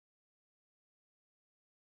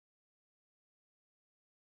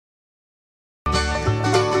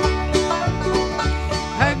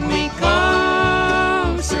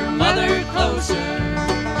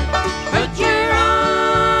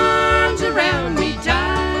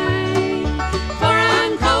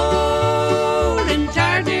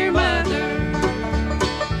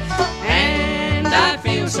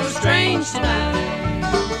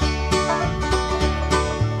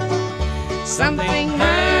Something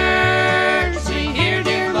hurts me here,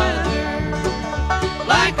 dear mother,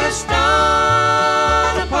 like a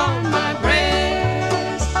stone upon my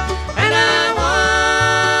breast. And I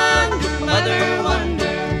wonder, mother,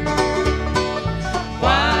 wonder,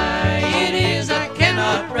 why it is I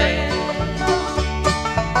cannot rest.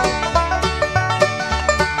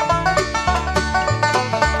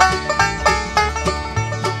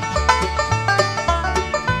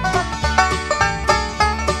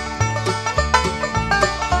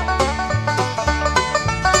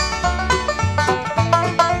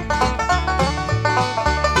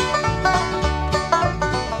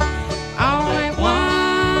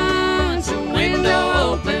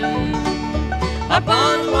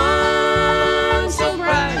 Upon one so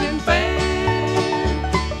bright and fair,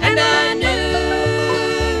 and I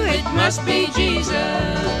knew it must be Jesus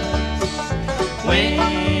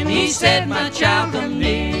when he said, my child, come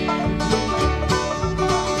near.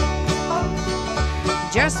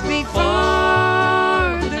 Just before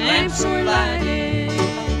the lamps were lighted,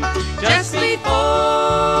 just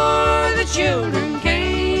before the children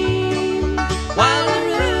came, while the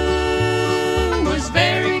room was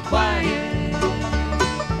very quiet,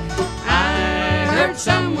 heard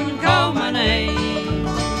someone call my name.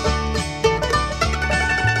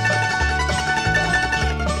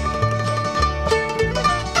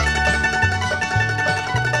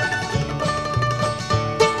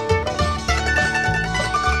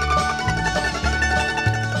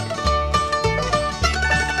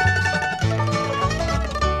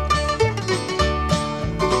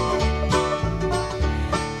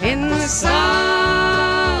 In the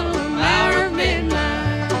solemn hour of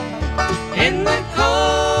midnight, in the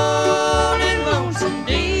cold and lonesome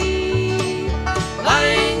deep,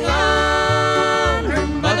 lying on her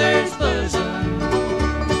mother's bosom,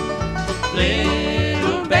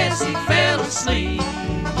 little Bessie fell asleep.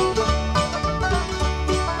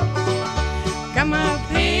 Come up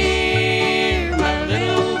here, my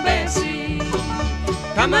little Bessie,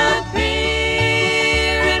 come up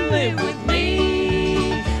here and live with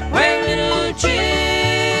me, where little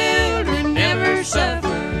children never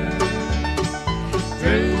suffer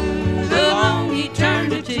through the long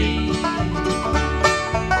eternity.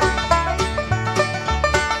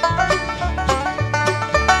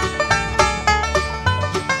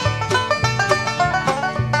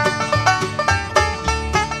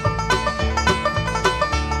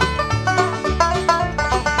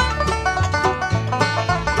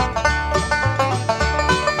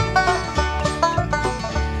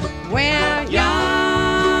 Well,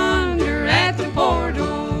 yonder at the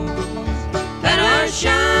portals that are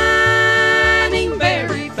shining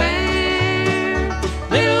very fair,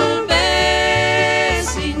 little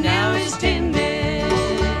Bessie now is tended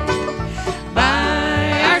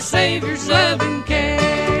by our Savior's love